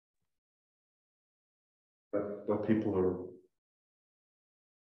where people are.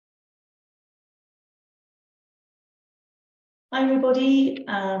 Hi everybody,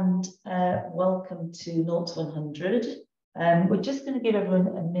 and welcome to Nought to 100. We're just going to give everyone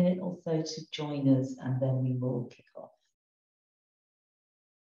a minute or so to join us, and then we will kick off.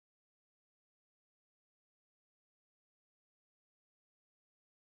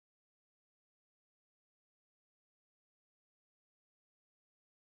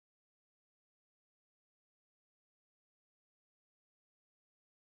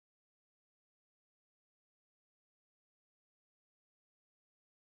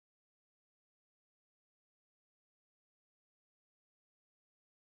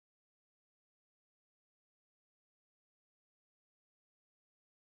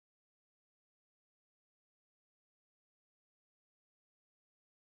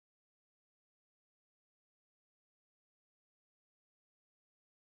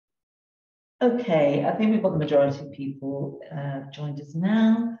 Okay, I think we've got the majority of people joined us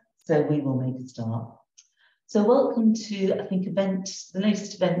now, so we will make a start. So welcome to, I think, the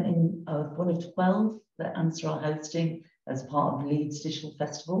latest event of one of 12 that ANSA are hosting as part of the Leeds Digital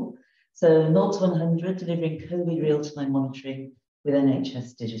Festival. So Nought to 100, delivering COVID real-time monitoring with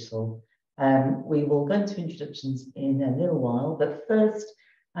NHS Digital. We will go into introductions in a little while, but first,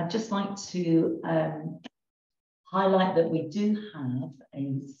 I'd just like to highlight that we do have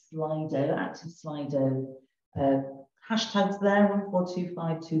a Slido, active Slido hashtags there,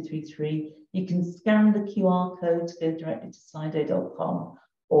 1425233. You can scan the QR code to go directly to slido.com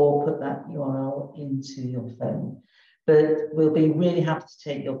or put that URL into your phone. But we'll be really happy to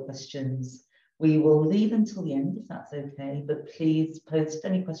take your questions. We will leave until the end if that's okay, but please post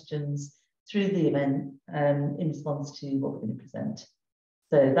any questions through the event in response to what we're going to present.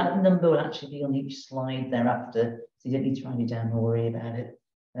 So that number will actually be on each slide thereafter, so you don't need to write it down or worry about it.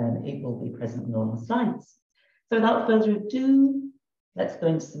 It will be present on all the slides. So without further ado, let's go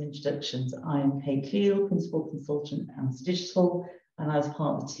into some introductions. I am Cleal, Principal Consultant at NHS Digital, and I was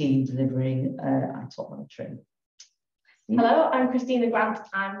part of the team delivering ITOP monitoring. Hello, I'm Christina Grant.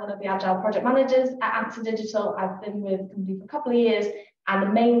 I'm one of the Agile Project Managers at NHS Digital. I've been with the company for a couple of years, and the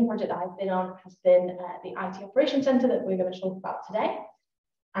main project that I've been on has been the IT Operations Centre that we're going to talk about today.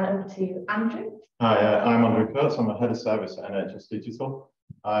 And over to Andrew. Hi, I'm Andrew Kurtz. I'm a head of service at NHS Digital.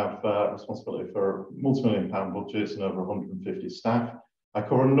 I have responsibility for multi-million-pound budgets and over 150 staff. I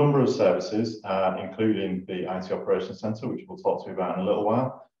cover a number of services, including the IT Operations Centre, which we'll talk to you about in a little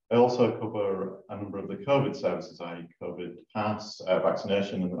while. I also cover a number of the COVID services, i.e. COVID Pass,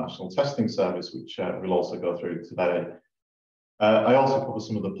 vaccination, and the National Testing Service, which we'll also go through today. I also cover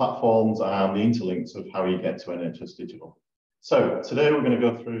some of the platforms and the interlinks of how you get to NHS Digital. So today we're going to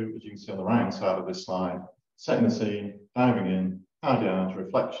go through, as you can see on the right-hand side of this slide, setting the scene, diving in, ideas,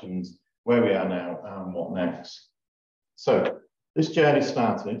 reflections, where we are now and what next. So this journey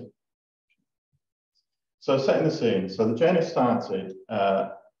started. So setting the scene. So the journey started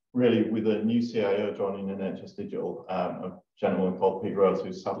really with a new CIO joining NHS Digital, a gentleman called Pete Rose,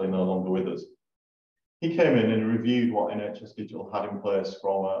 who's sadly no longer with us. He came in and reviewed what NHS Digital had in place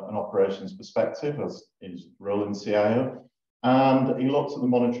from an operations perspective as his role in CIO. And he looked at the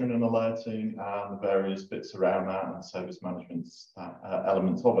monitoring and alerting and the various bits around that and service management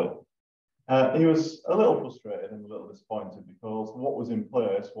elements of it. He was a little frustrated and a little disappointed because what was in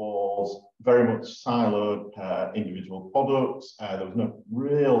place was very much siloed per individual products. There was no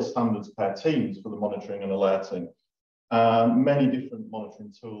real standards per teams for the monitoring and alerting. Many different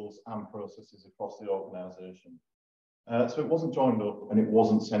monitoring tools and processes across the organisation. So it wasn't joined up and it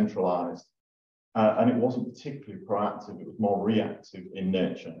wasn't centralised. And it wasn't particularly proactive, it was more reactive in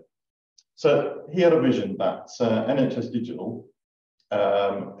nature. So he had a vision that NHS Digital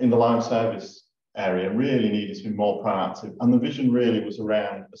in the live service area really needed to be more proactive. And the vision really was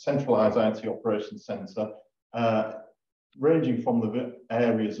around a centralised IT operations centre, ranging from the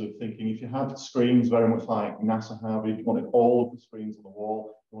areas of thinking, if you had screens very much like NASA have, you wanted all of the screens on the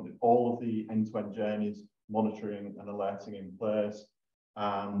wall, you wanted all of the end-to-end journeys, monitoring and alerting in place.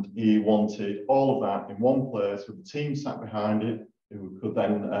 And he wanted all of that in one place with the team sat behind it who could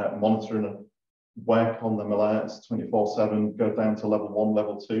then monitor and work on them alerts 24/7, go down to level 1,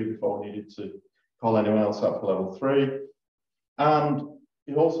 level 2 before we needed to call anyone else out for level 3. And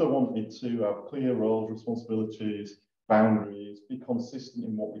he also wanted to have clear roles, responsibilities, boundaries, be consistent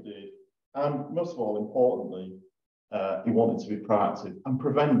in what we did. And most of all, importantly, he wanted to be proactive and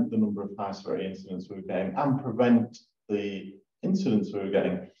prevent the number of high severity incidents we were getting and prevent the incidents we were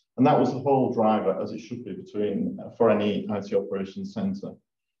getting. And that was the whole driver, as it should be, for any IT operations centre.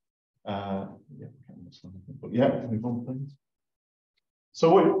 Move on, please.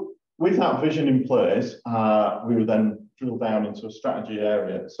 So with that vision in place, we would then drill down into a strategy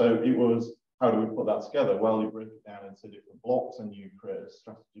area. So it was, how do we put that together? Well, you break it down into different blocks and you create a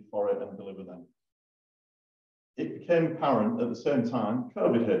strategy for it and deliver them. It became apparent at the same time,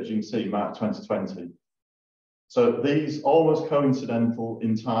 COVID hit, as you can see, March 2020. So these almost coincidental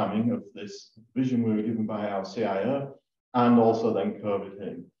in timing of this vision we were given by our CIO, and also then COVID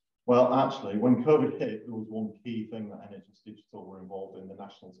hit. Well, actually, when COVID hit, there was one key thing that NHS Digital were involved in, the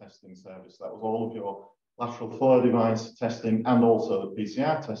National Testing Service. That was all of your lateral flow device testing and also the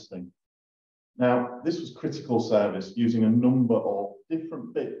PCR testing. Now, this was critical service using a number of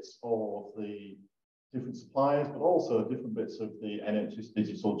different bits of the different suppliers, but also different bits of the NHS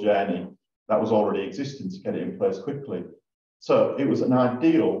Digital journey that was already existing to get it in place quickly. So it was an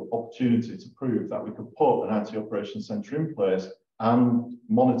ideal opportunity to prove that we could put an IT operations centre in place and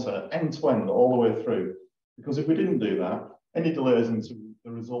monitor end-to-end all the way through. Because if we didn't do that, any delays into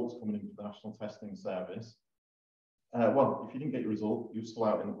the results coming into the National Testing Service, well, if you didn't get your result, you were still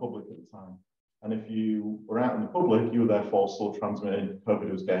out in the public at the time. And if you were out in the public, you were therefore still transmitting,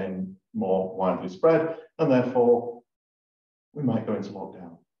 COVID was getting more widely spread, and therefore we might go into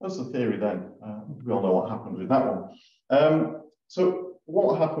lockdown. That's the theory then. We all know what happened with that one. So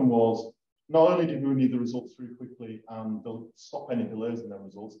what happened was, not only did we need the results through quickly and stop any delays in their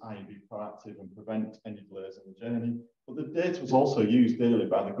results, i.e. be proactive and prevent any delays in the journey, but the data was also used daily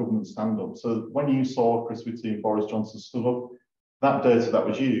by the government stand-up. So when you saw Chris Witty and Boris Johnson stood up, that data that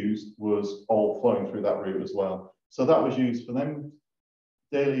was used was all flowing through that route as well. So that was used for them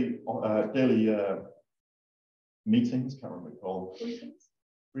daily meetings, can't remember what it's called.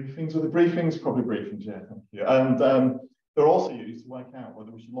 Briefings, were the briefings? Probably briefings, yeah, thank you. And they're also used to work out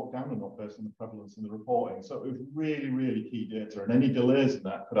whether we should lock down or not based on the prevalence and the reporting. So it was really, really key data, and any delays in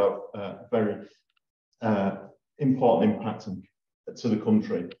that could have a very important impact to the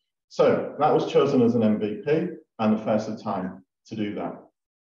country. So that was chosen as an MVP and the first of time to do that.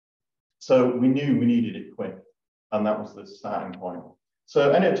 So we knew we needed it quick, and that was the starting point.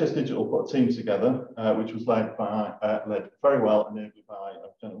 So NHS Digital put a team together, which was led very well, enabled by a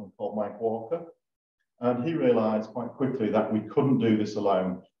gentleman called Mike Walker. And he realised quite quickly that we couldn't do this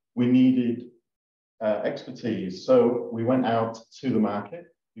alone. We needed expertise. So we went out to the market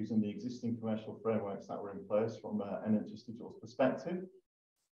using the existing commercial frameworks that were in place from NHS Digital's perspective.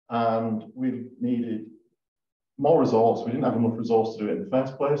 And we needed more resource. We didn't have enough resource to do it in the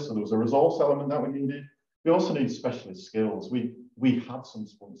first place. So there was a resource element that we needed. We also needed specialist skills. We had some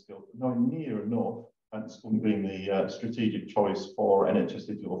Splunk skills, but not near enough, and Splunk being the strategic choice for NHS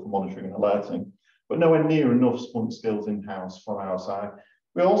Digital for monitoring and alerting, but nowhere near enough Splunk skills in-house from our side.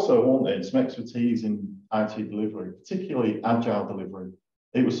 We also wanted some expertise in IT delivery, particularly agile delivery.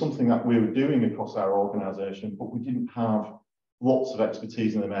 It was something that we were doing across our organisation, but we didn't have lots of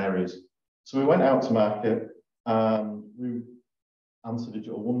expertise in them areas. So we went out to market, and NHS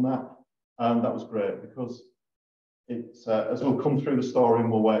Digital won that, and that was great because it's as we'll come through the story and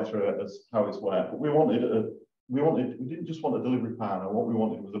we'll work through it as how it's worked. But we didn't just want a delivery partner. What we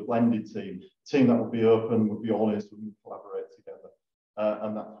wanted was a blended team that would be open, would be honest, would collaborate together,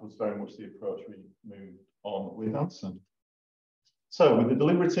 and that was very much the approach we moved on with Anson. So with the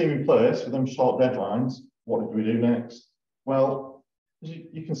delivery team in place, with them short deadlines, what did we do next? Well, as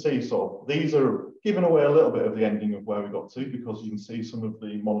you can see, so these are giving away a little bit of the ending of where we got to, because you can see some of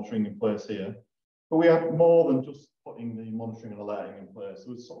the monitoring in place here. But we had more than just putting the monitoring and alerting in place.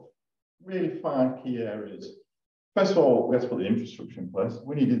 There was sort of really 5 key areas. First of all, we had to put the infrastructure in place.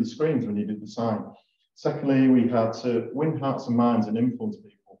 We needed the screens, we needed the site. Secondly, we had to win hearts and minds and influence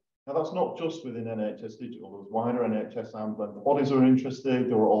people. Now, that's not just within NHS Digital. There was wider NHS and the bodies who were interested.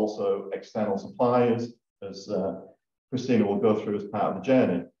 There were also external suppliers, as Christina will go through as part of the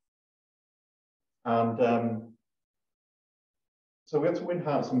journey. And so we had to win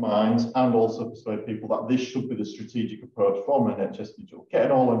hearts and minds and also persuade people that this should be the strategic approach from NHS Digital,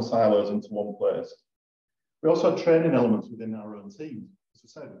 getting all them silos into one place. We also had training elements within our own team. As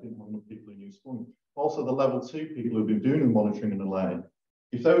I said, we didn't have enough people who knew Splunk. Also, the level 2 people who've been doing the monitoring and alerting,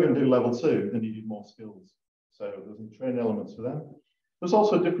 if they were going to do level 2, they needed more skills. So there was some training elements for them. There's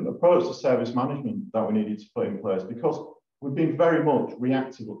also a different approach to service management that we needed to put in place, because we've been very much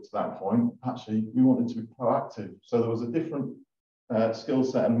reactive up to that point. Actually, we wanted to be proactive. So there was a different skill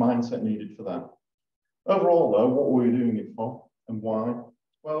set and mindset needed for that. Overall, though, what were we doing it for and why?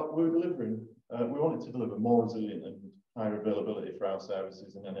 Well, we were delivering. We wanted to deliver more resilient and higher availability for our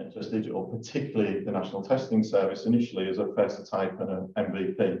services in NHS Digital, particularly the National Testing Service initially as a first type and an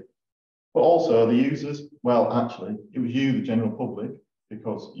MVP. But also the users, well, actually, it was you, the general public,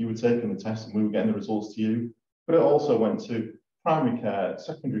 because you were taking the test and we were getting the results to you. But it also went to primary care,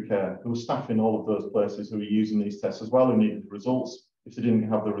 secondary care, there was staff in all of those places who were using these tests as well, who needed results. If they didn't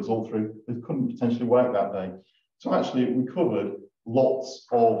have the result through, they couldn't potentially work that day. So actually, we covered lots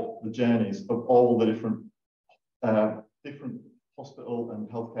of the journeys of all the different hospital and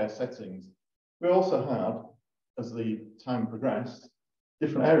healthcare settings. We also had, as the time progressed,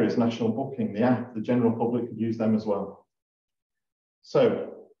 different areas, national booking, the app, the general public could use them as well.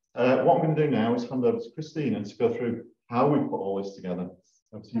 So what I'm going to do now is hand over to Christina to go through how we put all this together.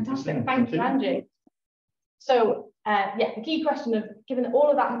 Fantastic, thank you, Andrew. So yeah, the key question of, given all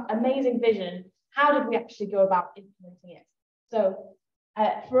of that amazing vision, how did we actually go about implementing it? So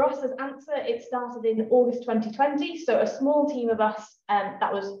for us as Answer, it started in August 2020. So a small team of us,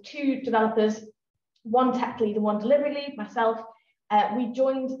 that was 2 developers, 1 tech lead and 1 delivery lead, myself. We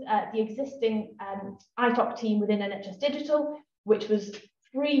joined the existing ITOC team within NHS Digital, which was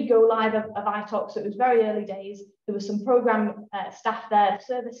pre-go live of ITOC, so it was very early days. There was some program staff there,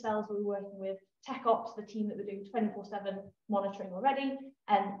 service cells we were working with, tech ops, the team that were doing 24/7 monitoring already,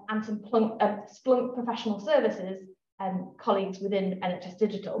 and some Splunk professional services colleagues within NHS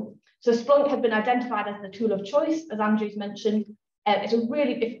Digital. So Splunk had been identified as the tool of choice, as Andrew's mentioned. It's a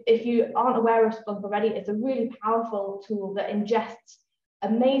really, if you aren't aware of Splunk already, it's a really powerful tool that ingests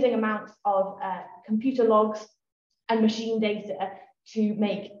amazing amounts of computer logs and machine data to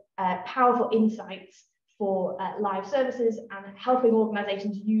make powerful insights for live services and helping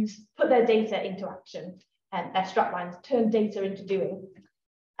organizations put their data into action and their straplines, turn data into doing.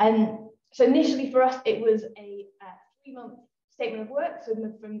 And so initially for us, it was a 3-month statement of work, so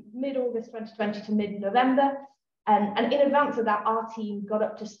from mid-August 2020 to mid-November. And in advance of that, our team got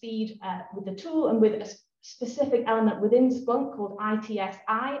up to speed with the tool and with a specific element within Splunk called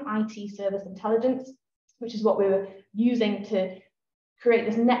ITSI, IT Service Intelligence, which is what we were using to create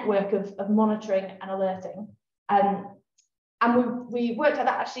this network of monitoring and alerting. And we worked at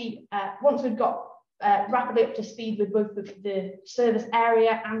that actually, once we'd got rapidly up to speed with both the service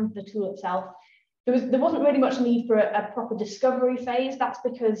area and the tool itself, there wasn't really much need for a proper discovery phase. That's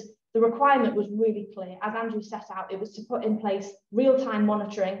because the requirement was really clear. As Andrew set out, it was to put in place real-time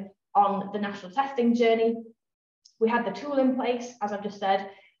monitoring on the national testing journey. We had the tool in place, as I've just said,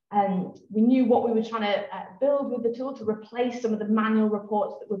 and we knew what we were trying to build with the tool to replace some of the manual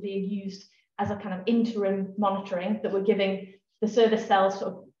reports that were being used as a kind of interim monitoring that were giving the service cells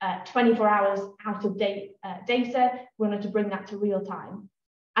sort of 24 hours out of date data. We wanted to bring that to real time.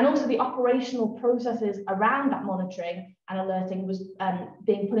 And also the operational processes around that monitoring and alerting was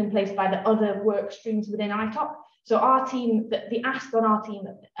being put in place by the other work streams within ITOC. So our team, the ask on our team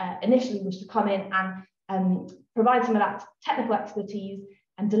initially was to come in and provide some of that technical expertise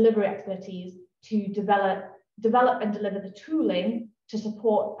and delivery expertise to develop and deliver the tooling to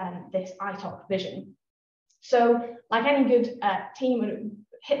support this ITOC vision. So like any good team, we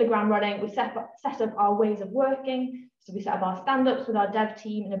hit the ground running, we set up our ways of working. So we set up our stand-ups with our dev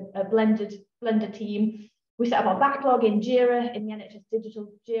team in a blended team. We set up our backlog in Jira, in the NHS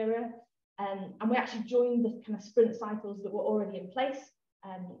Digital Jira, and we actually joined the kind of sprint cycles that were already in place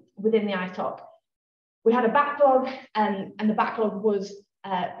within the ITOC. We had a backlog, and the backlog was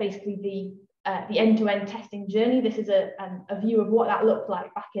basically the end-to-end testing journey. This is a view of what that looked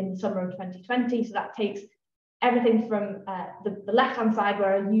like back in the summer of 2020. So that takes everything from the left-hand side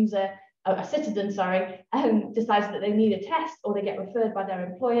where a citizen decides that they need a test or they get referred by their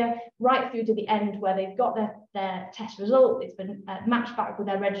employer, right through to the end where they've got their test result, it's been matched back with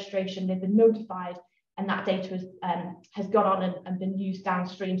their registration, they've been notified, and that data has gone on and been used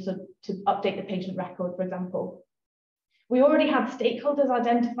downstream so to update the patient record, for example. We already had stakeholders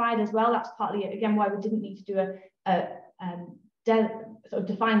identified as well. That's partly, again, why we didn't need to do a sort of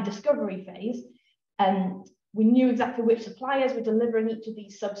defined discovery phase. We knew exactly which suppliers were delivering each of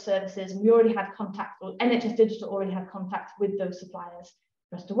these sub-services, and we already had contact, or NHS Digital already had contact with those suppliers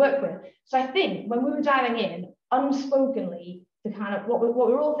for us to work with. So I think when we were diving in, unspokenly, the kind of what we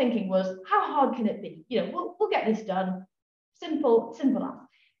were all thinking was, how hard can it be? You know, we'll get this done. Simple as.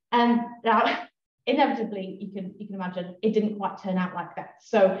 And now, inevitably, you can imagine it didn't quite turn out like that.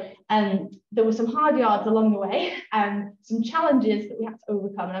 So there were some hard yards along the way and some challenges that we had to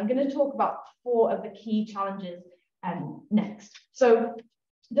overcome. And I'm going to talk about 4 of the key challenges next. So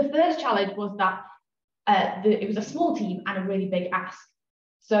the first challenge was that it was a small team and a really big ask.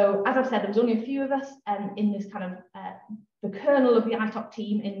 So as I've said, there was only a few of us in this kind of the kernel of the ITOC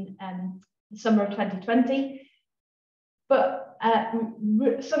team in the summer of 2020. But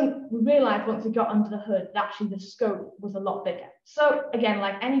we realized once we got under the hood that actually the scope was a lot bigger. So again,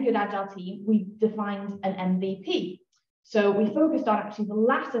 like any good agile team, we defined an MVP. So we focused on actually the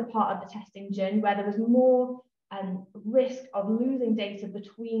latter part of the testing journey where there was more risk of losing data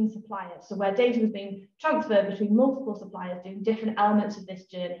between suppliers. So where data was being transferred between multiple suppliers doing different elements of this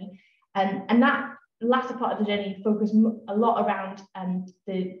journey. And that latter part of the journey focused a lot around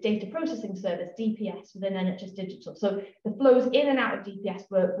the data processing service, DPS, within NHS Digital. So the flows in and out of DPS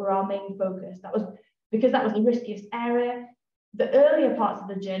were our main focus. That was because that was the riskiest area. The earlier parts of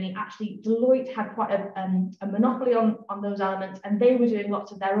the journey, actually, Deloitte had quite a monopoly on those elements, and they were doing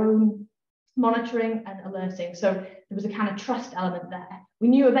lots of their own monitoring and alerting. So there was a kind of trust element there. We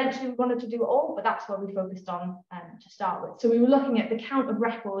knew eventually we wanted to do it all, but that's what we focused on to start with. So we were looking at the count of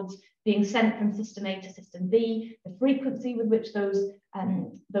records being sent from system A to system B, the frequency with which those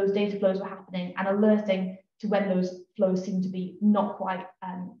data flows were happening, and alerting to when those flows seemed to be not quite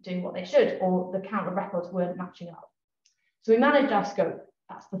doing what they should, or the count of records weren't matching up. So we managed our scope.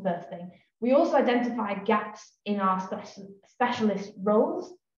 That's the first thing. We also identified gaps in our specialist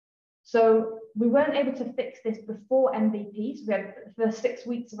roles. So we weren't able to fix this before MVP. So we had the first 6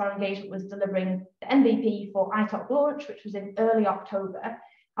 weeks of our engagement was delivering the MVP for iTalk launch, which was in early October.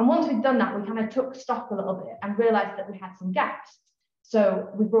 And once we'd done that, we kind of took stock a little bit and realized that we had some gaps. So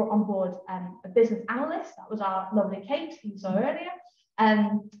we brought on board a business analyst. That was our lovely Kate, who you saw earlier.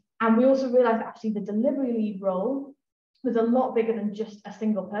 And we also realized that actually the delivery lead role was a lot bigger than just a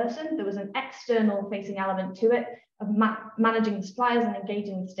single person. There was an external facing element to it of managing the suppliers and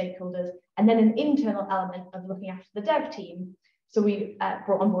engaging with stakeholders, and then an internal element of looking after the dev team. So we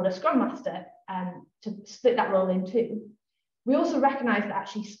brought on board a Scrum Master to split that role in two. We also recognized that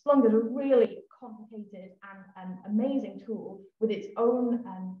actually Splunk is a really complicated and amazing tool with its own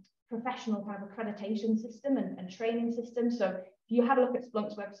professional kind of accreditation system and training system. So if you have a look at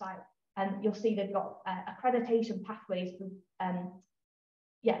Splunk's website, and you'll see they've got accreditation pathways for,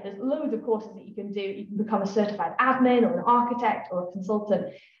 there's loads of courses that you can do. You can become a certified admin or an architect or a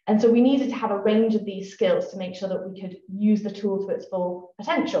consultant. And so we needed to have a range of these skills to make sure that we could use the tool to its full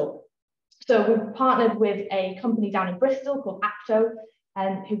potential. So we've partnered with a company down in Bristol called Apto,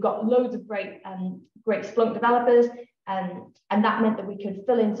 who've got loads of great Splunk developers. And that meant that we could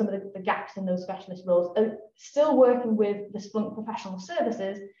fill in some of the gaps in those specialist roles, still working with the Splunk professional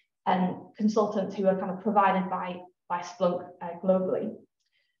services and consultants who are kind of provided by Splunk globally.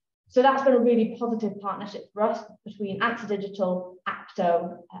 So that's been a really positive partnership for us between NHS Digital,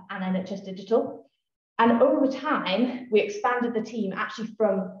 Apto, and NHS Digital. And over time, we expanded the team actually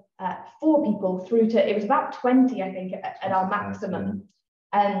from 4 people through to, it was about 20, I think, at our maximum.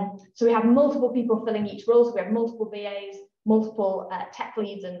 So we have multiple people filling each role. So we have multiple BAs, multiple tech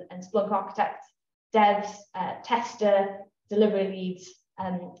leads and Splunk architects, devs, tester, delivery leads,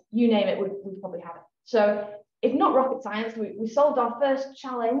 you name it, we probably have it. So it's not rocket science. We solved our first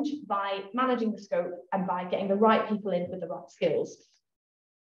challenge by managing the scope and by getting the right people in with the right skills.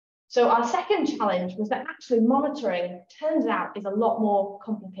 So our second challenge was that actually monitoring turns out is a lot more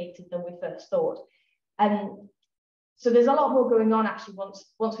complicated than we first thought. So there's a lot more going on actually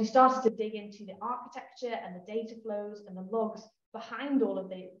once we started to dig into the architecture and the data flows and the logs behind all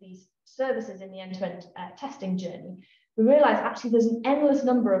of these services in the end-to-end testing journey. We realized actually there's an endless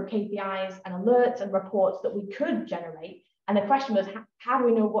number of KPIs and alerts and reports that we could generate. And the question was, how do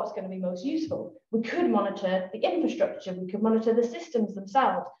we know what's going to be most useful? We could monitor the infrastructure. We could monitor the systems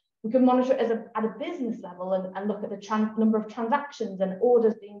themselves. We could monitor it at a business level and look at the number of transactions and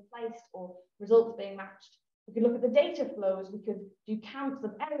orders being placed or results being matched. We could look at the data flows. We could do counts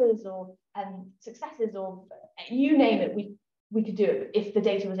of errors or successes or you name it. We could do it if the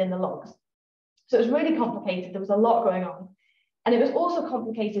data was in the logs. So it was really complicated. There was a lot going on. And it was also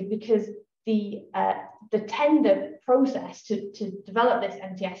complicated because the tender process to develop this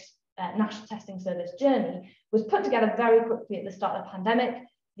NTS National Testing Service journey was put together very quickly at the start of the pandemic.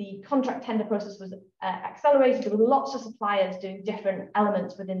 The contract tender process was accelerated. There were lots of suppliers doing different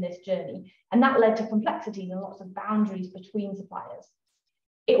elements within this journey. And that led to complexities and lots of boundaries between suppliers.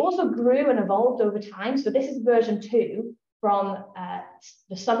 It also grew and evolved over time. So this is version 2. From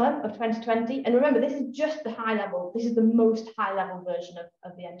the summer of 2020. And remember, this is just the high level. This is the most high level version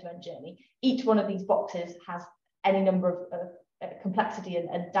of the end-to-end journey. Each one of these boxes has any number of complexity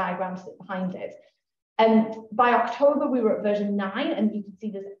and diagrams behind it. And by October, we were at version 9, and you can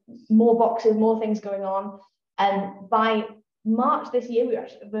see there's more boxes, more things going on. And by March this year, we were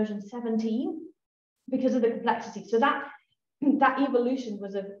actually at version 17 because of the complexity. So that evolution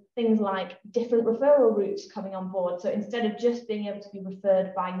was of things like different referral routes coming on board. So instead of just being able to be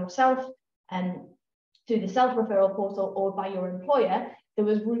referred by yourself and through the self-referral portal or by your employer, there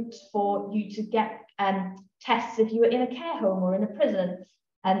was routes for you to get tests if you were in a care home or in a prison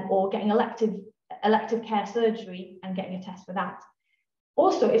or getting elective care surgery and getting a test for that.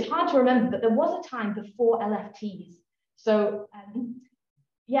 Also, it's hard to remember, but there was a time before LFTs. So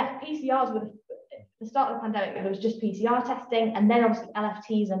yeah, PCRs were the start of the pandemic. There was just PCR testing, and then obviously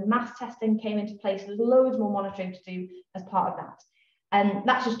LFTs and mass testing came into place. There's loads more monitoring to do as part of that. And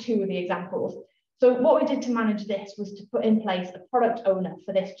that's just two of the examples. So what we did to manage this was to put in place a product owner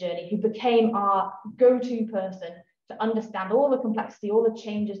for this journey who became our go-to person to understand all the complexity, all the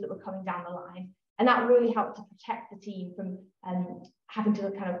changes that were coming down the line. And that really helped to protect the team from having to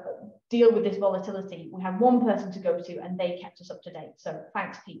kind of deal with this volatility. We had one person to go to and they kept us up to date. So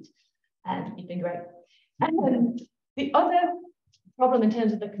thanks, Pete. You've been great. And the other problem in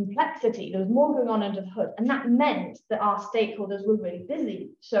terms of the complexity, there was more going on under the hood. And that meant that our stakeholders were really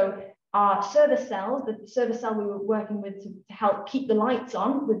busy. So our service cells, the service cell we were working with to help keep the lights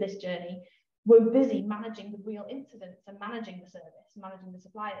on with this journey, were busy managing the real incidents and managing the service, managing the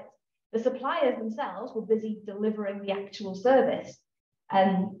suppliers. The suppliers themselves were busy delivering the actual service.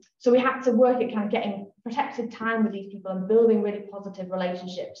 So we had to work at kind of getting protected time with these people and building really positive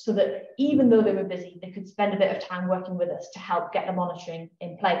relationships so that even though they were busy, they could spend a bit of time working with us to help get the monitoring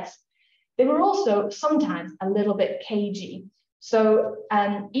in place. They were also sometimes a little bit cagey. So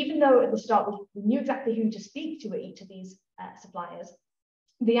even though at the start we knew exactly who to speak to at each of these suppliers,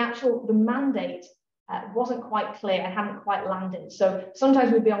 the mandate wasn't quite clear and hadn't quite landed. So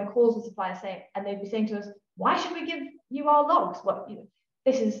sometimes we'd be on calls with suppliers and they'd be saying to us, "Why should we give you our logs? What, you know,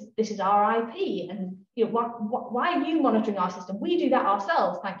 this is our IP, and you know, why are you monitoring our system? We do that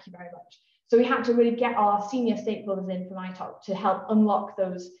ourselves. Thank you very much." So we had to really get our senior stakeholders in from ITOC to help unlock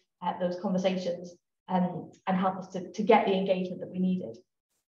those conversations and help us to get the engagement that we needed.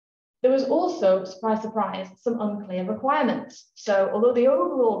 There was also, surprise, surprise, some unclear requirements. So although the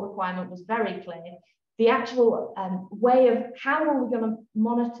overall requirement was very clear, the actual way of how were we going to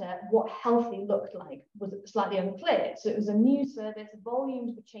monitor what healthy looked like was slightly unclear. So it was a new service,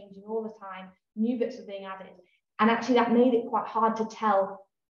 volumes were changing all the time, new bits were being added. And actually that made it quite hard to tell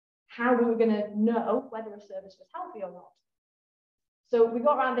how we were going to know whether a service was healthy or not. So we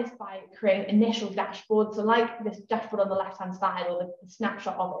got around this by creating initial dashboards. So like this dashboard on the left-hand side or the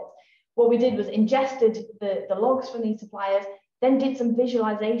snapshot of it, what we did was ingested the logs from these suppliers, then did some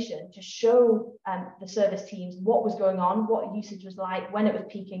visualization to show the service teams what was going on, what usage was like, when it was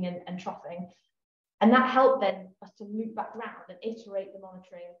peaking and troughing. And that helped then us to loop back around and iterate the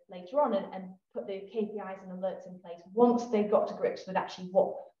monitoring later on and put the KPIs and alerts in place once they got to grips with actually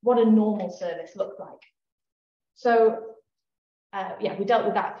what a normal service looked like. So yeah, we dealt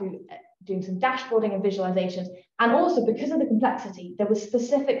with that through doing some dashboarding and visualizations. And also because of the complexity, there were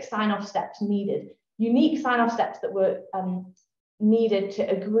specific sign-off steps needed, unique sign-off steps that were needed to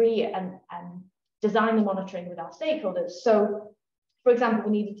agree and design the monitoring with our stakeholders. So, for example,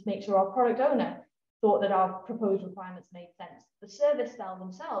 we needed to make sure our product owner thought that our proposed requirements made sense. The service cell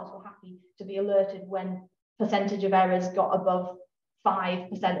themselves were happy to be alerted when percentage of errors got above 5%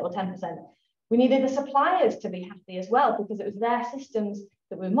 or 10%. We needed the suppliers to be happy as well because it was their systems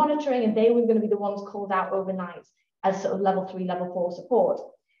that we were monitoring and they were going to be the ones called out overnight as sort of level 3, level 4 support.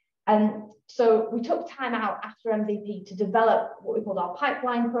 And so we took time out after MVP to develop what we called our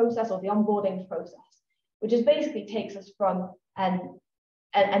pipeline process or the onboarding process, which is basically takes us from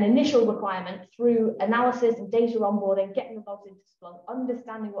an initial requirement through analysis and data onboarding, getting the logs into Splunk,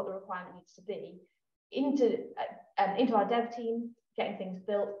 understanding what the requirement needs to be, into our dev team, getting things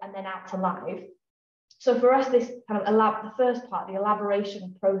built, and then out to live. So for us, this kind of the first part, the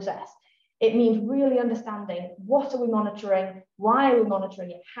elaboration process, it means really understanding what are we monitoring, why are we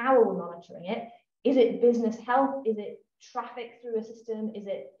monitoring it, how are we monitoring it, is it business health, is it traffic through a system, is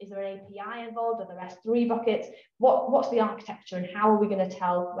there an API involved, are there S3 buckets, what's the architecture and how are we going to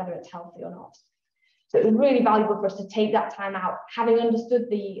tell whether it's healthy or not. So it was really valuable for us to take that time out, having understood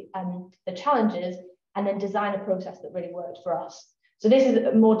the challenges, and then design a process that really worked for us. So this is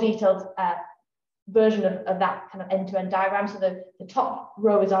a more detailed version of that kind of end-to-end diagram. So the top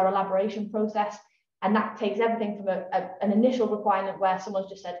row is our elaboration process, and that takes everything from an initial requirement where someone's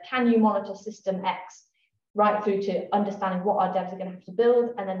just said, can you monitor system X, right through to understanding what our devs are going to have to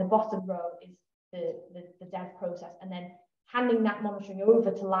build. And then the bottom row is the dev process, and then handing that monitoring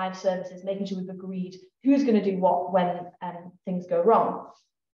over to live services, making sure we've agreed who's going to do what when things go wrong.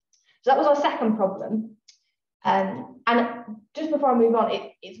 So that was our second problem. And just before I move on,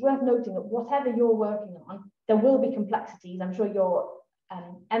 it's worth noting that whatever you're working on, there will be complexities. I'm sure you're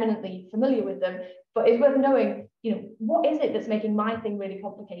eminently familiar with them, but it's worth knowing, you know, what is it that's making my thing really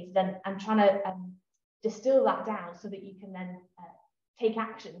complicated, and trying to distill that down so that you can then take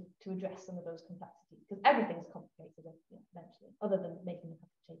action to address some of those complexities, because everything's complicated eventually, other than making a cup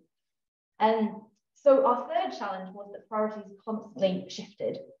of tea. So our third challenge was that priorities constantly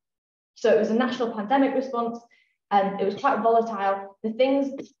shifted. So it was a national pandemic response, and it was quite volatile.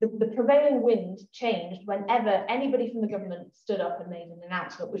 The prevailing wind changed whenever anybody from the government stood up and made an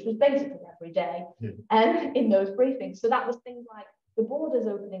announcement, which was basically every day in those briefings. So that was things like the borders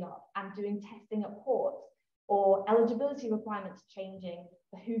opening up and doing testing at ports, or eligibility requirements changing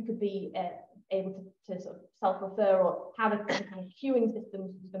for who could be able to sort of self-refer, or how the kind of queuing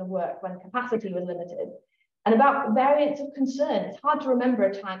systems was going to work when capacity was limited. And about variants of concern, it's hard to remember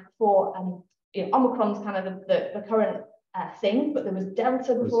a time before, Omicron's kind of the current thing, but there was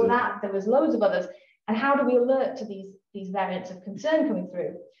Delta before that, there was loads of others. And how do we alert to these variants of concern coming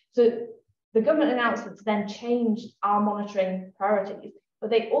through? So the government announcements then changed our monitoring priorities, but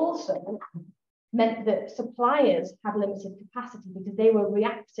they also meant that suppliers had limited capacity because they were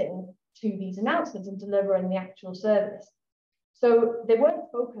reacting to these announcements and delivering the actual service. So they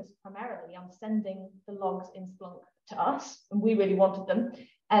weren't focused primarily on sending the logs in Splunk to us, and we really wanted them.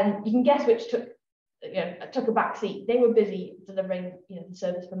 And you can guess which took a back seat. They were busy delivering the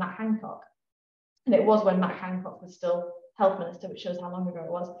service for Matt Hancock. And it was when Matt Hancock was still Health Minister, which shows how long ago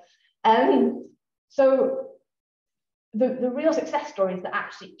it was. So the real success story is that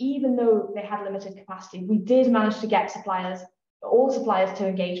actually, even though they had limited capacity, we did manage to get all suppliers to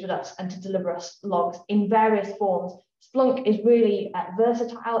engage with us and to deliver us logs in various forms. Splunk is really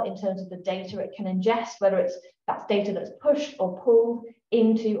versatile in terms of the data it can ingest, whether that's data that's pushed or pulled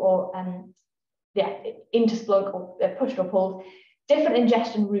into Splunk, or pushed or pulled. Different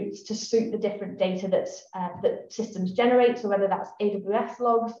ingestion routes to suit the different data that systems generate. So whether that's AWS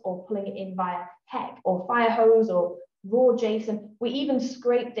logs or pulling it in via HEC or Firehose or raw JSON. We even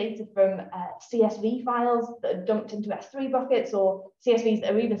scrape data from CSV files that are dumped into S3 buckets, or CSVs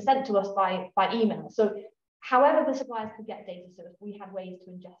that are even sent to us by email. So however the suppliers could get data to us, we had ways to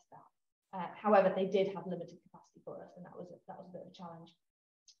ingest that. However, they did have limited capacity for us, and that was a bit of a challenge.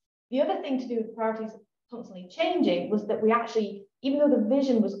 The other thing to do with priorities constantly changing was that we actually, even though the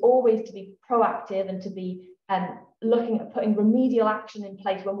vision was always to be proactive and to be looking at putting remedial action in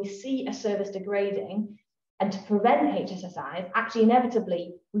place when we see a service degrading and to prevent HSSIs, actually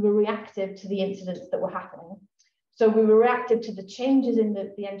inevitably we were reactive to the incidents that were happening. So we were reactive to the changes in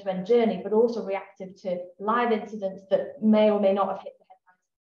the end-to-end journey, but also reactive to live incidents that may or may not have hit the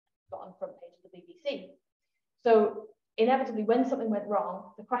headlines, got on the front page of the BBC. So inevitably, when something went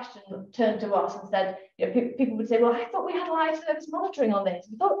wrong, the question turned to us and said, people would say, well, I thought we had live service monitoring on this.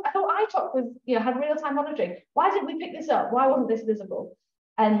 I thought iTalk was, had real-time monitoring. Why didn't we pick this up? Why wasn't this visible?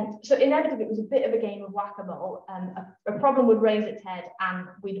 And so inevitably, it was a bit of a game of whack-a-mole. A problem would raise its head, and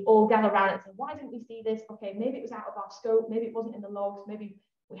we'd all gather around and say, why didn't we see this? Okay, maybe it was out of our scope. Maybe it wasn't in the logs. Maybe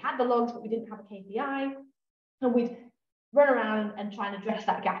we had the logs, but we didn't have a KPI. And we'd run around and try and address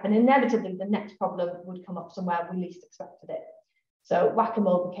that gap. And inevitably, the next problem would come up somewhere we least expected it. So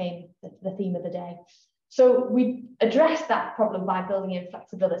whack-a-mole became the theme of the day. So we addressed that problem by building in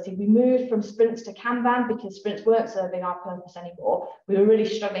flexibility. We moved from sprints to Kanban because sprints weren't serving our purpose anymore. We were really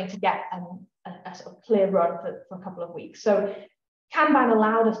struggling to get a sort of clear run for a couple of weeks. So Kanban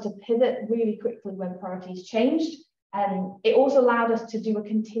allowed us to pivot really quickly when priorities changed. And it also allowed us to do a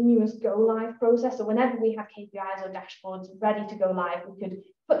continuous go live process. So whenever we had KPIs or dashboards ready to go live, we could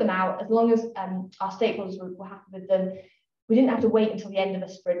put them out as long as our stakeholders were happy with them. We didn't have to wait until the end of a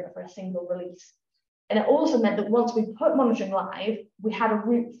sprint for a single release. And it also meant that once we put monitoring live, we had a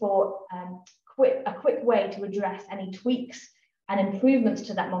route for a quick way to address any tweaks and improvements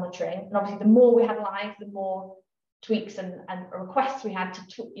to that monitoring. And obviously, the more we had live, the more tweaks and requests we had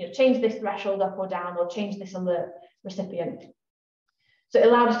to change this threshold up or down, or change this alert recipient. So it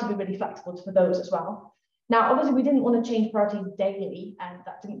allowed us to be really flexible for those as well. Now, obviously, we didn't want to change priorities daily, and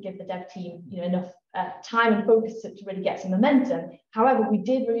that didn't give the dev team enough time and focus to really get some momentum. However, we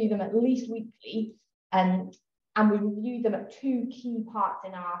did review them at least weekly, and we reviewed them at two key parts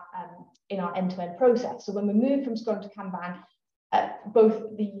in our end-to-end process. So when we moved from Scrum to Kanban,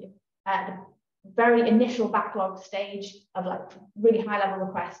 both the very initial backlog stage of really high-level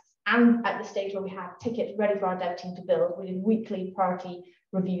requests, and at the stage where we had tickets ready for our dev team to build, we did weekly priority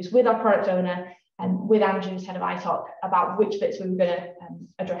reviews with our product owner and with Andrew's head of iTalk about which bits we were going to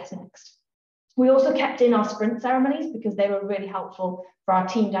address next. We also kept in our sprint ceremonies because they were really helpful for our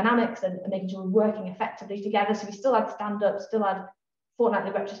team dynamics and making sure we were working effectively together. So we still had stand-ups, still had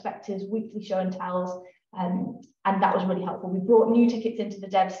fortnightly retrospectives, weekly show and tells, and that was really helpful. We brought new tickets into the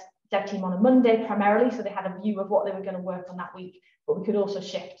dev team on a Monday primarily, so they had a view of what they were going to work on that week, but we could also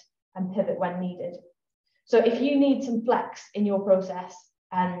shift and pivot when needed. So if you need some flex in your process,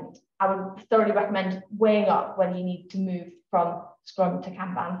 I would thoroughly recommend weighing up when you need to move from Scrum to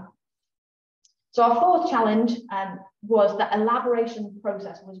Kanban. So our fourth challenge was that elaboration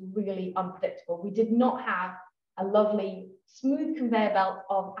process was really unpredictable. We did not have a lovely smooth conveyor belt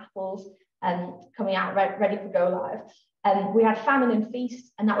of apples coming out ready for go live. We had famine and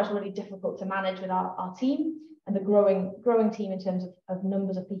feast, and that was really difficult to manage with our team and the growing team in terms of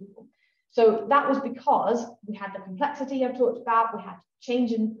numbers of people. So that was because we had the complexity I've talked about, we had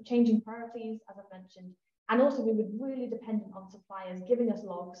changing priorities, as I've mentioned, and also we were really dependent on suppliers giving us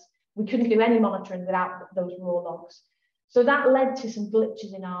logs. We couldn't do any monitoring without those raw logs. So that led to some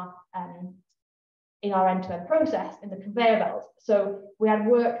glitches in our end-to-end process in the conveyor belt. So we had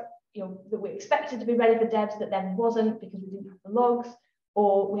work that we expected to be ready for devs that then wasn't because we didn't have the logs,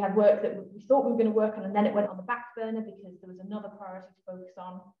 or we had work that we thought we were going to work on and then it went on the back burner because there was another priority to focus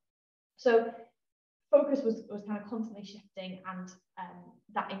on. So focus was kind of constantly shifting, and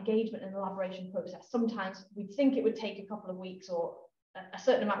that engagement and elaboration process, sometimes we'd think it would take a couple of weeks or a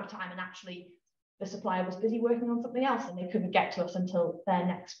certain amount of time, and actually the supplier was busy working on something else and they couldn't get to us until their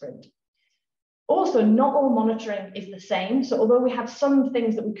next sprint. Also, not all monitoring is the same. So although we had some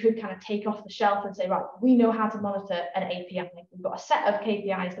things that we could kind of take off the shelf and say, right, we know how to monitor an API, we've got a set of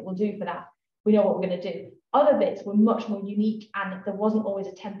KPIs that we'll do for that, we know what we're going to do. Other bits were much more unique, and there wasn't always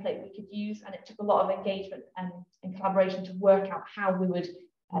a template we could use, and it took a lot of engagement and collaboration to work out how we would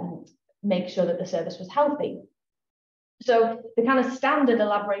make sure that the service was healthy. So the kind of standard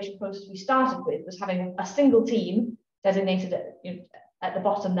elaboration process we started with was having a single team designated at the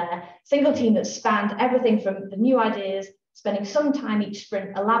bottom there, single team that spanned everything from the new ideas, spending some time each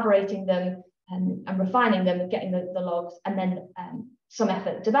sprint elaborating them and refining them and getting the logs, and then some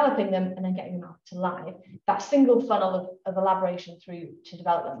effort developing them and then getting them out to live. That single funnel of elaboration through to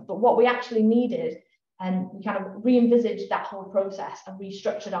development. But what we actually needed, and we kind of re-envisaged that whole process and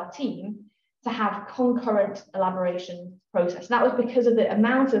restructured our team to have concurrent elaboration process. And that was because of the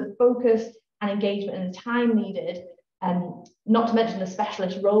amount of focus and engagement and the time needed, not to mention the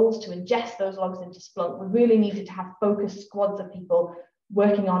specialist roles to ingest those logs into Splunk. We really needed to have focused squads of people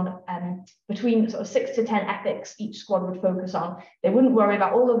working on between sort of 6 to 10 epics each squad would focus on. They wouldn't worry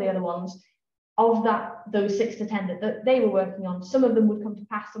about all of the other ones. Of those 6 to 10 that they were working on, some of them would come to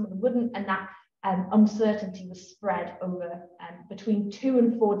pass, some of them wouldn't, and that uncertainty was spread over between 2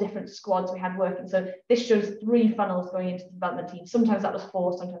 and 4 different squads we had working. So this shows 3 funnels going into the development team. Sometimes that was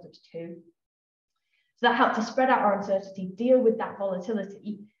 4, sometimes it was 2. So that helped to spread out our uncertainty, deal with that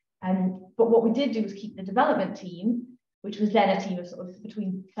volatility. But what we did do was keep the development team, which was then a team of sort of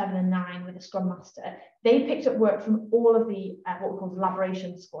between 7 and 9 with a scrum master. They picked up work from all of the what we call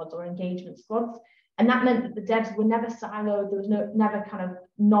elaboration squads or engagement squads. And that meant that the devs were never siloed. There was never kind of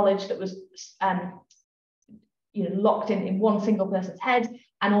knowledge that was locked in one single person's head.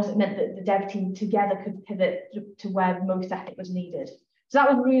 And also it meant that the dev team together could pivot to where most effort was needed. So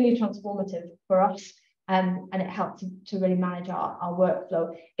that was really transformative for us. And it helped to really manage our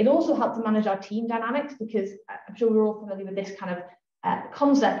workflow. It also helped to manage our team dynamics, because I'm sure we're all familiar with this kind of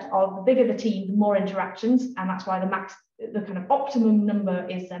concept of the bigger the team, the more interactions, and that's why the kind of optimum number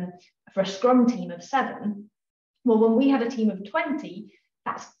is for a Scrum team of 7. Well, when we had a team of 20,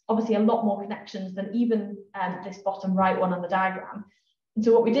 that's obviously a lot more connections than even this bottom right one on the diagram. And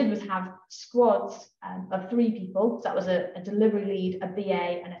so what we did was have squads of 3 people. So that was a delivery lead, a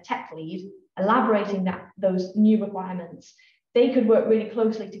BA, and a tech lead, elaborating those new requirements. They could work really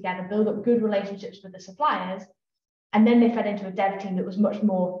closely together, build up good relationships with the suppliers, and then they fed into a dev team that was much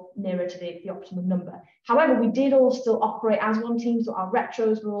more nearer to the optimum number. However, we did all still operate as one team, so our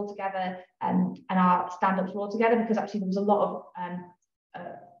retros were all together and our stand-ups were all together, because actually there was a lot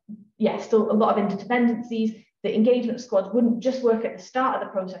of, still a lot of interdependencies. The engagement squads wouldn't just work at the start of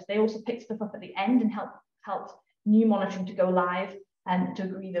the process, they also picked stuff up at the end and helped new monitoring to go live and to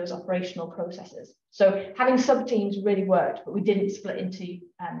agree those operational processes. So having sub-teams really worked, but we didn't split into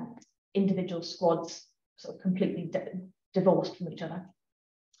individual squads sort of completely divorced from each other.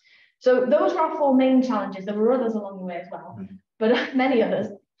 So those were our 4 main challenges. There were others along the way as well, but many others.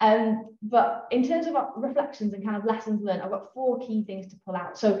 But in terms of reflections and kind of lessons learned, I've got 4 key things to pull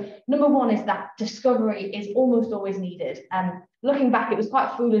out. So number 1 is that discovery is almost always needed. Looking back, it was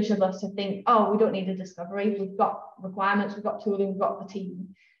quite foolish of us to think, oh, we don't need a discovery. We've got requirements, we've got tooling, we've got the team.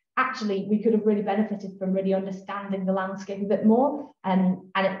 Actually, we could have really benefited from really understanding the landscape a bit more, and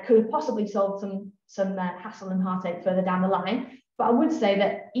it could have possibly solved some hassle and heartache further down the line. But I would say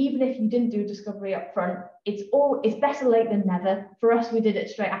that even if you didn't do a discovery up front, it's better late than never. For us, we did it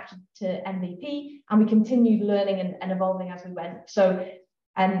straight after to MVP, and we continued learning and evolving as we went. So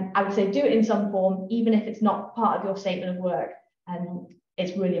I would say do it in some form, even if it's not part of your statement of work.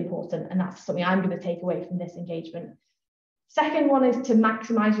 It's really important, and that's something I'm going to take away from this engagement. Second one is to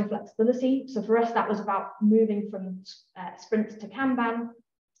maximize your flexibility. So for us, that was about moving from sprints to Kanban.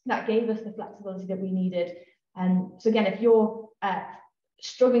 That gave us the flexibility that we needed. So again, if you're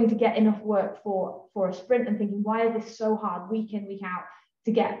struggling to get enough work for a sprint and thinking, why is this so hard week in, week out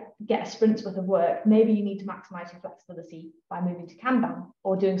to get a sprint's worth of work, maybe you need to maximize your flexibility by moving to Kanban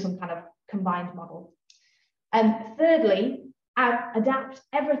or doing some kind of combined model. And thirdly, adapt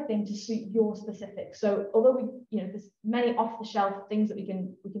everything to suit your specifics. So although there's many off-the-shelf things that we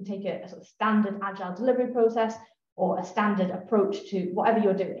can take a sort of standard agile delivery process or a standard approach to whatever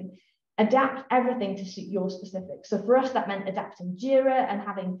you're doing, adapt everything to suit your specifics. So for us, that meant adapting Jira and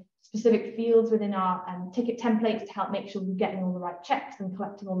having specific fields within our ticket templates to help make sure we're getting all the right checks and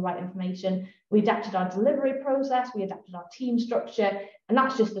collecting all the right information. We adapted our delivery process, we adapted our team structure, and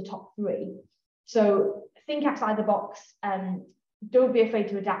that's just the top three. So think outside the box, don't be afraid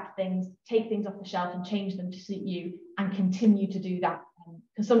to adapt things, take things off the shelf and change them to suit you, and continue to do that.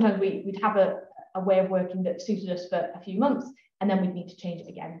 Because sometimes we'd have a way of working that suited us for a few months, and then we'd need to change it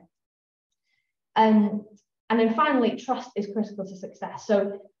again. And then finally, trust is critical to success.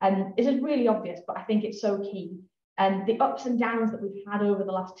 So it is really obvious, but I think it's so key. And the ups and downs that we've had over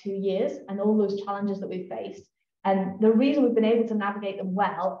the last 2 years and all those challenges that we've faced, and the reason we've been able to navigate them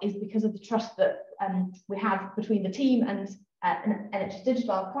well is because of the trust that we have between the team and NHS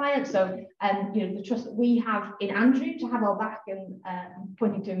Digital, our client. So the trust that we have in Andrew to have our back, and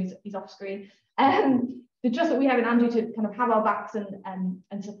pointing to him, he's off screen. The trust that we have in Andrew to kind of have our backs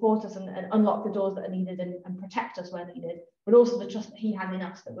and support us and unlock the doors that are needed and protect us where needed, but also the trust that he has in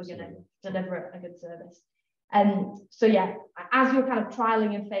us that we're going to deliver a good service. So yeah, as you're kind of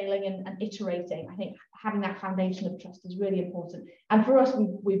trialing and failing and iterating, I think having that foundation of trust is really important. And for us,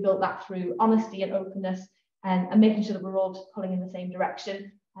 we built that through honesty and openness and making sure that we're all just pulling in the same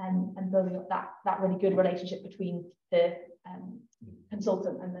direction and building up that really good relationship between the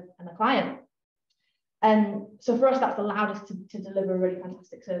consultant and the client. And so for us, that's allowed us to deliver a really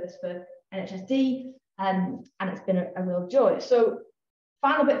fantastic service for NHSD, and it's been a real joy. So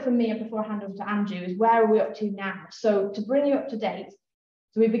final bit from me, and before I hand over to Andrew, is where are we up to now? So to bring you up to date,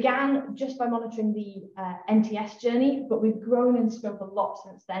 so we began just by monitoring the NTS journey, but we've grown in scope a lot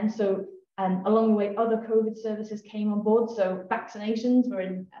since then. So along the way, other COVID services came on board. So vaccinations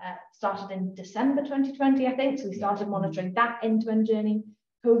were started in December 2020, I think. So we started monitoring that end-to-end journey.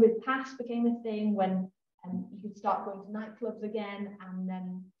 COVID Pass became a thing when you could start going to nightclubs again and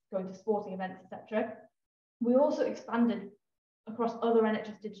then going to sporting events, etc. We also expanded across other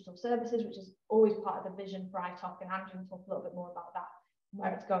NHS digital services, which is always part of the vision for iTalk, and Andrew will talk a little bit more about that and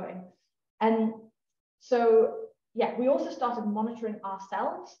where it's going. And so, yeah, we also started monitoring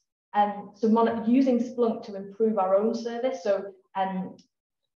ourselves, and so using Splunk to improve our own service. So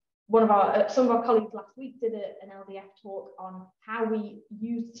some of our colleagues last week did an LDF talk on how we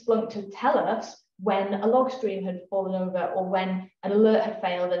used Splunk to tell us when a log stream had fallen over or when an alert had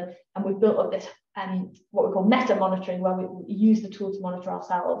failed, and we've built up this what we call meta monitoring, where we use the tool to monitor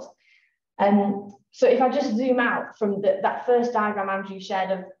ourselves. So if I just zoom out from that first diagram Andrew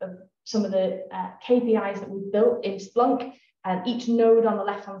shared of some of the KPIs that we've built in Splunk, each node on the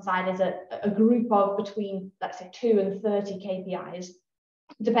left-hand side is a group of between, let's say, 2 and 30 KPIs,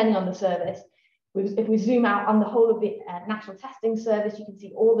 depending on the service. If we zoom out on the whole of the national testing service, you can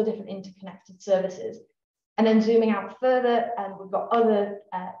see all the different interconnected services. And then zooming out further, we've got other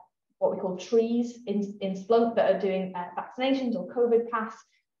what we call trees in Splunk that are doing vaccinations or COVID Pass,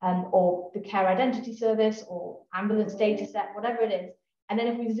 or the care identity service or ambulance data set, whatever it is. And then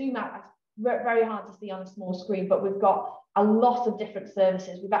if we zoom out, it's very hard to see on a small screen, but we've got a lot of different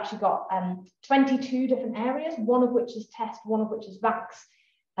services. We've actually got 22 different areas, one of which is test, one of which is vax.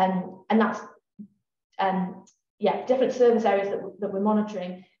 And that's different service areas that we're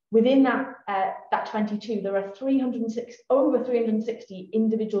monitoring. Within that 22, there are over 360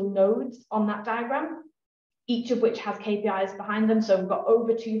 individual nodes on that diagram, each of which has KPIs behind them. So we've got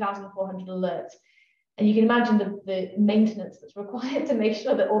over 2,400 alerts. And you can imagine the maintenance that's required to make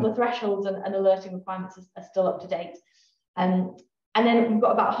sure that all the thresholds and alerting requirements are still up to date. And then we've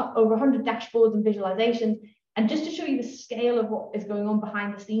got about over 100 dashboards and visualizations. And just to show you the scale of what is going on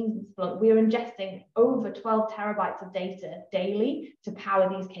behind the scenes in Splunk, we are ingesting over 12 terabytes of data daily to power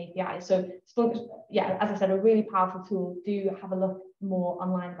these KPIs. So Splunk, yeah, as I said, a really powerful tool. Do have a look more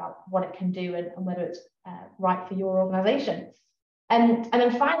online about what it can do and whether it's right for your organization. And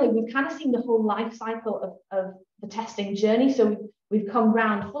then finally, we've kind of seen the whole life cycle of the testing journey. So we've come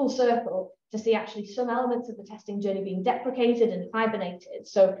round full circle to see actually some elements of the testing journey being deprecated and hibernated.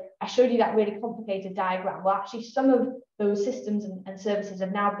 So I showed you that really complicated diagram. Well, actually, some of those systems and services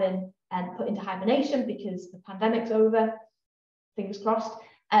have now been put into hibernation because the pandemic's over. fingers crossed.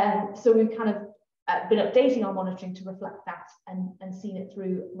 So we've kind of been updating our monitoring to reflect that and seen it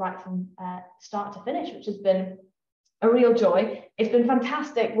through right from start to finish, which has been a real joy. It's been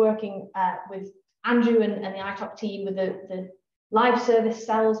fantastic working with Andrew and the ITOC team, with the live service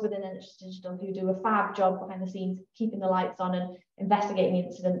cells within NHS Digital, who do a fab job behind the scenes, keeping the lights on and investigating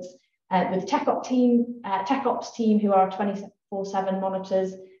incidents, with Tech Ops team, who are 24/7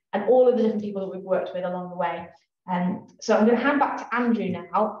 monitors, and all of the different people that we've worked with along the way. So I'm going to hand back to Andrew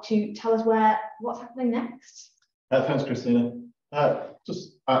now to tell us what's happening next. Thanks, Christina.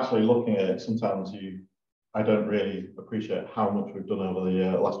 Just actually looking at it, sometimes I don't really appreciate how much we've done over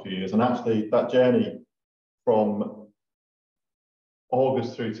the last few years. And actually that journey from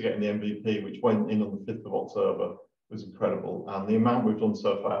August through to getting the MVP, which went in on the 5th of October, was incredible. And the amount we've done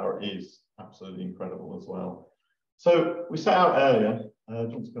so far is absolutely incredible as well. So we set out earlier,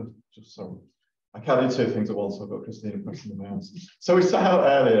 sorry, I can't do 2 things at once, so I've got Christina pressing the mouse. So we set out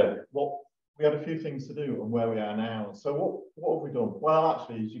earlier we had a few things to do and where we are now. So what have we done? Well,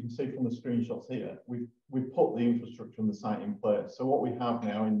 actually, as you can see from the screenshots here, we've put the infrastructure and the site in place. So what we have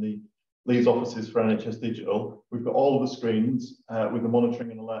now in the Leeds offices for NHS Digital, we've got all of the screens with the monitoring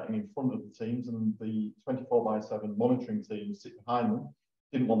and alerting in front of the teams, and the 24/7 monitoring teams sit behind them.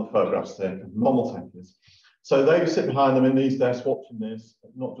 Didn't want the photographs taken, normal takers. So they sit behind them in these desks watching this,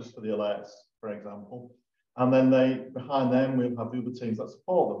 not just for the alerts, for example. And then behind them, we'll have the other teams that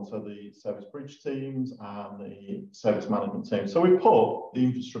support them. So the service bridge teams and the service management team. So we put the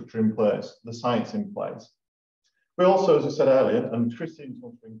infrastructure in place, the sites in place. We also, as I said earlier, and Christina's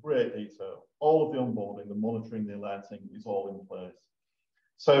gone through in great detail, all of the onboarding, the monitoring, the alerting is all in place.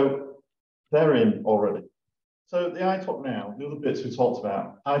 So they're in already. So the ITOC now, the other bits we talked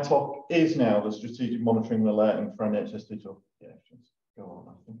about, ITOC is now the strategic monitoring and alerting for NHS Digital. Yeah, go on,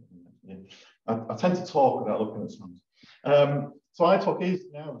 I think. Yeah. I tend to talk without looking at slides. So ITOC is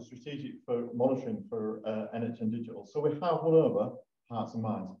now the strategic for monitoring for NHS Digital. So we have won over hearts and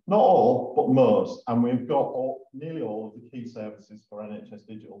minds. Not all, but most. And we've got nearly all of the key services for NHS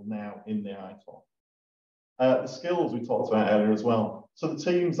Digital now in the ITOC. The skills we talked about earlier as well. So the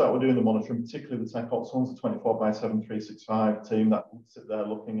teams that were doing the monitoring, particularly the Tech Ops ones, the 24/7 365 team that would sit there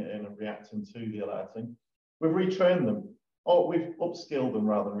looking at it and reacting to the alerting, we've retrained them. We've upskilled them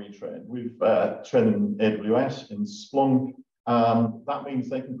rather than retrained. We've trained them in AWS, in Splunk. That means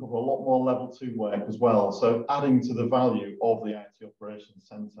they can cover a lot more level 2 work as well. So adding to the value of the IT operations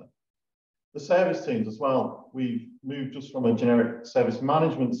centre. The service teams as well, we've moved just from a generic service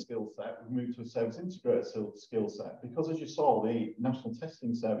management skill set, we've moved to a service integrator skill set, because as you saw, the national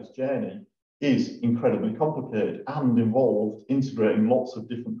testing service journey is incredibly complicated and involved integrating lots of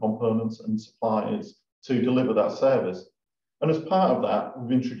different components and suppliers to deliver that service. And as part of that,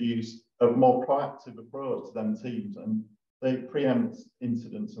 we've introduced a more proactive approach to them teams, and they preempt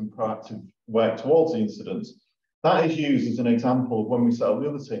incidents and proactive work towards the incidents. That is used as an example of when we set up the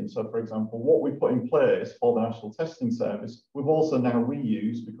other team. So for example, what we put in place for the National Testing Service, we've also now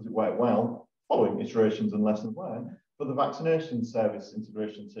reused, because it worked well, following iterations and lessons learned, for the vaccination service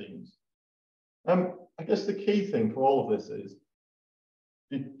integration teams. I guess the key thing for all of this is,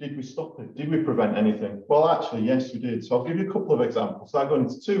 did we stop it? Did we prevent anything? Well, actually, yes, we did. So I'll give you a couple of examples. Without going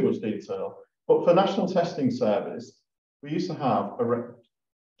into too much detail, but for National Testing Service, we used to have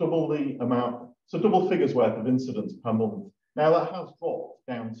double the amount, so double figures worth of incidents per month. Now that has dropped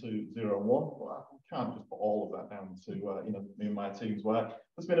down to 0 and 1. Well, we can't just put all of that down to me and my team's work.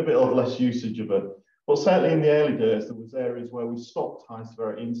 There's been a bit of less usage of it. But certainly in the early days, there was areas where we stopped high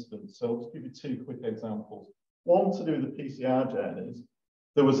severity incidents. So I'll just give you 2 quick examples. One to do with the PCR journeys.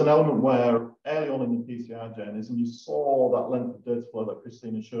 There was an element where early on in the PCR journeys, and you saw that length of data flow that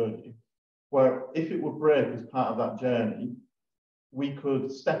Christina showed you, where if it would break as part of that journey, we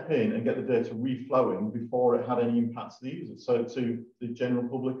could step in and get the data reflowing before it had any impact to the user, so to the general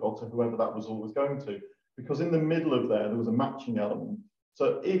public or to whoever that result was going to. Because in the middle of there was a matching element.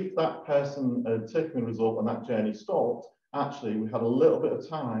 So if that person had taken the result and that journey stopped, actually we had a little bit of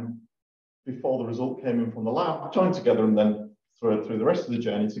time before the result came in from the lab, joined together and then through the rest of the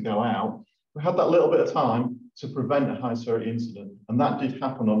journey to go out. We had that little bit of time to prevent a high severity incident. And that did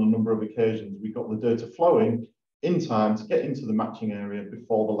happen on a number of occasions. We got the data flowing in time to get into the matching area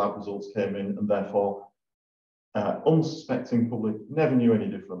before the lab results came in, and therefore unsuspecting public never knew any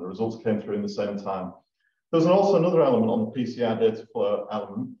different. The results came through in the same time. There was also another element on the PCR data flow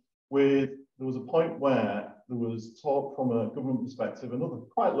element, where there was a point where there was talk from a government perspective, another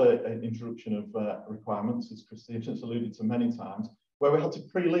quite late introduction of requirements, as Christina just alluded to many times, where we had to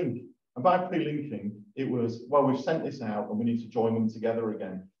pre-link. And by pre-linking, it was, well, we've sent this out and we need to join them together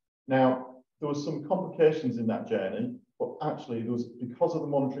again. Now, there was some complications in that journey, but actually there was, because of the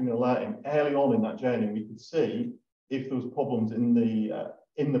monitoring and alerting early on in that journey, we could see if there was problems in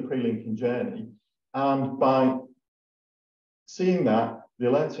the pre-linking journey. And by seeing that, the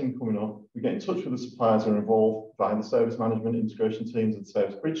alerting coming up, we get in touch with the suppliers who are involved via the service management integration teams and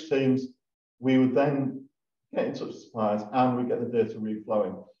service bridge teams. We would then get in touch with suppliers and we get the data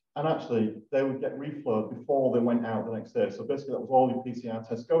reflowing. And actually, they would get reflowed before they went out the next day. So basically, that was all your PCR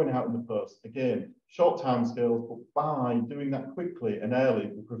tests going out in the post. Again, short time scales, but by doing that quickly and early,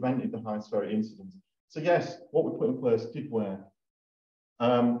 we prevented the high severity incidents. So yes, what we put in place did work.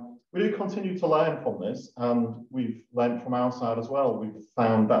 We do continue to learn from this, and we've learned from our side as well. We've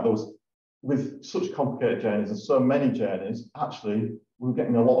found that there was, with such complicated journeys and so many journeys, actually, we were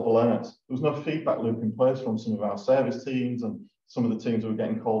getting a lot of alerts. There was no feedback loop in place from some of our service teams and some of the teams who were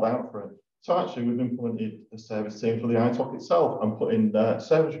getting called out for it. So actually, we've implemented a service team for the ITOC itself and put in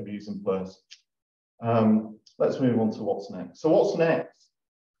service reviews in place. Let's move on to what's next. So what's next?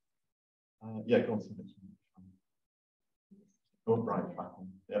 Yeah, go on to the next one. Oh, right, back on.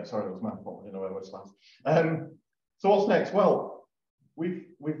 Yeah, sorry, it was my fault. I didn't know where it was. So what's next? Well, we've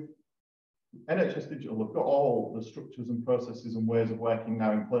NHS Digital have got all the structures and processes and ways of working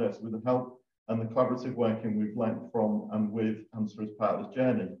now in place with the help and the collaborative working we've learnt from and with ANSA as part of this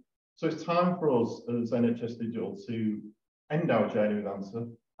journey. So it's time for us as NHS Digital to end our journey with ANSA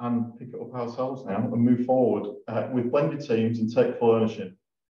and pick it up ourselves now and move forward with blended teams and take full ownership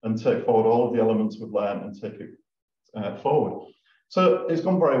and take forward all of the elements we've learned and take it forward. So it's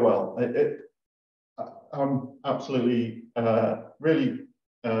gone very well. I'm absolutely really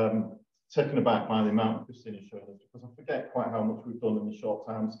taken aback by the amount Christina showed us, because I forget quite how much we've done in the short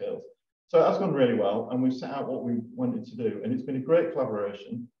time scales. So that's gone really well, and we've set out what we wanted to do, and it's been a great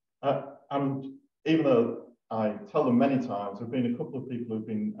collaboration. And even though I tell them many times, there have been a couple of people who've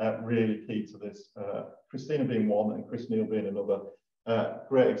been really key to this, Christina being one and Chris Neal being another,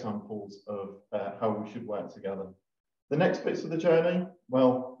 great examples of how we should work together. The next bits of the journey,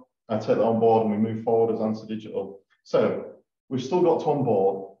 well, I take that on board and we move forward as ANSA Digital. So we've still got to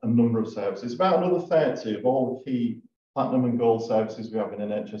onboard a number of services, about another 30 of all the key platinum and gold services we have in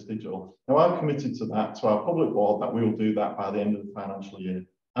NHS Digital. Now, I'm committed to that, to our public board, that we will do that by the end of the financial year.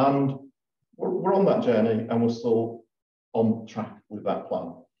 And we're on that journey and we're still on track with that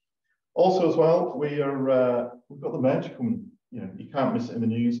plan. Also as well, we've got the merger coming. You know, you can't miss it in the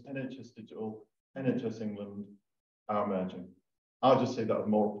news. NHS Digital, NHS England are merging. I just see that as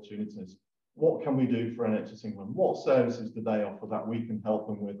more opportunities. What can we do for NHS England? What services do they offer that we can help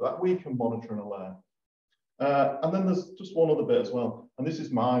them with, that we can monitor and alert? And then there's just one other bit as well, and this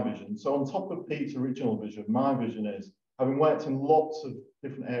is my vision. So on top of Pete's original vision, my vision is, having worked in lots of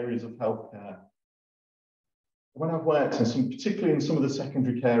different areas of healthcare, when I've worked in some, particularly in some of the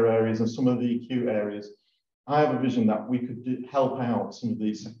secondary care areas and some of the acute areas, I have a vision that we could help out some of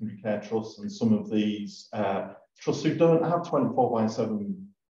these secondary care trusts and some of these trusts who don't have 24/7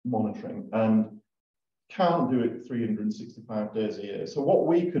 monitoring and can't do it 365 days a year. So what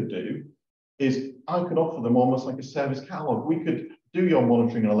we could do is I could offer them almost like a service catalogue. We could do your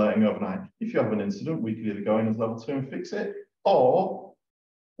monitoring and alerting overnight. If you have an incident, we could either go in as level 2 and fix it, or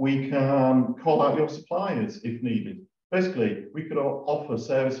we can call out your suppliers if needed. Basically, we could offer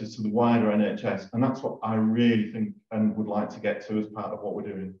services to the wider NHS, and that's what I really think and would like to get to as part of what we're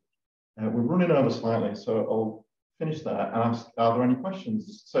doing. We're running over slightly, so I'll finish there and ask, are there any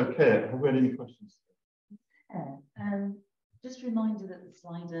questions? So, Kate, have we had any questions? Just a reminder that the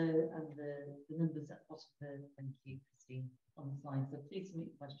Slido and the numbers at the bottom there, thank you, Christine, on the slide. So please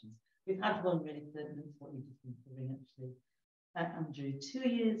submit questions. We've had one really pertinent to what you've just been covering, actually. Andrew, 2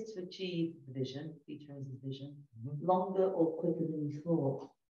 years to achieve the vision, Peter Rose's vision, longer or quicker than you thought?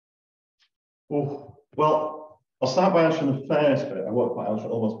 Oh, well, I'll start by answering the first bit. I won't quite answer it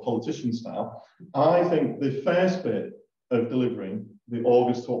almost politician style. I think the first bit of delivering the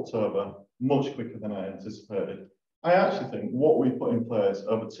August to October much quicker than I anticipated. I actually think what we put in place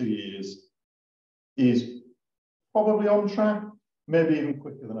over 2 years is probably on track, maybe even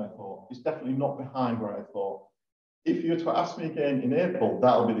quicker than I thought. It's definitely not behind where I thought. If you were to ask me again in April,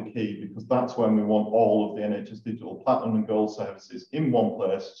 that'll be the key, because that's when we want all of the NHS Digital Platinum and Gold services in one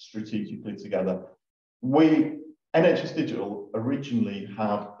place, strategically together. NHS Digital originally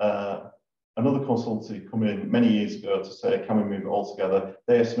had another consultancy come in many years ago to say, can we move it all together?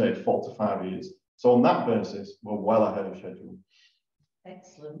 They estimated 4 to 5 years. So on that basis, we're well ahead of schedule.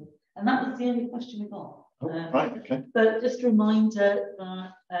 Excellent. And that was the only question we got. Right, okay. But just a reminder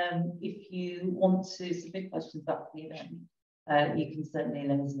that if you want to submit questions back to the event, you can certainly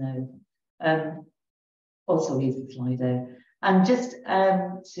let us know. Also use the Slido. And just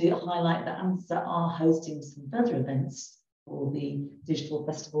to highlight that ANSA are hosting some further events for the Digital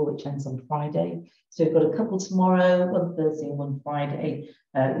Festival, which ends on Friday. So we've got a couple tomorrow, one Thursday and one Friday.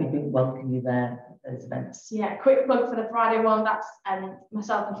 We'd welcome you there at those events. Yeah, quick plug for the Friday one. That's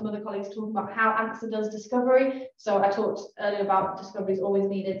myself and some other colleagues talking about how ANSA does discovery. So I talked earlier about discovery is always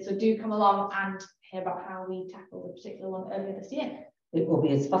needed. So do come along and hear about how we tackled a particular one earlier this year. It will be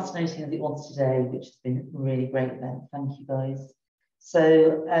as fascinating as it was today, which has been a really great event. Thank you, guys.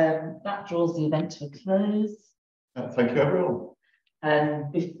 So that draws the event to a close. Thank you,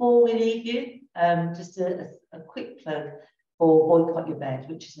 everyone. Before we leave you, just a quick plug for Boycott Your Bed,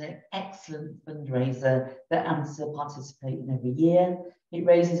 which is an excellent fundraiser that ANSA participate in every year. It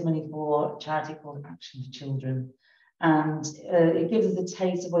raises money for a charity called Action for Children. And it gives us a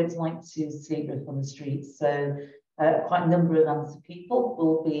taste of what it's like to sleep rough on the streets. So quite a number of ANSA people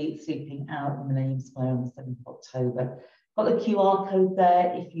will be sleeping out in Millennium Square on the 7th of October. Got the QR code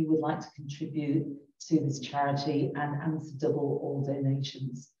there if you would like to contribute to this charity, and ANSA double all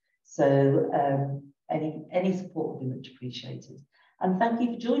donations. So any support would be much appreciated. And thank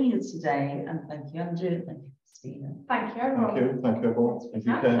you for joining us today. And thank you, Andrew. Thank you, Christina. Thank you, everyone. Thank you, everyone.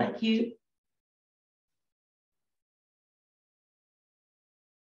 Thank you.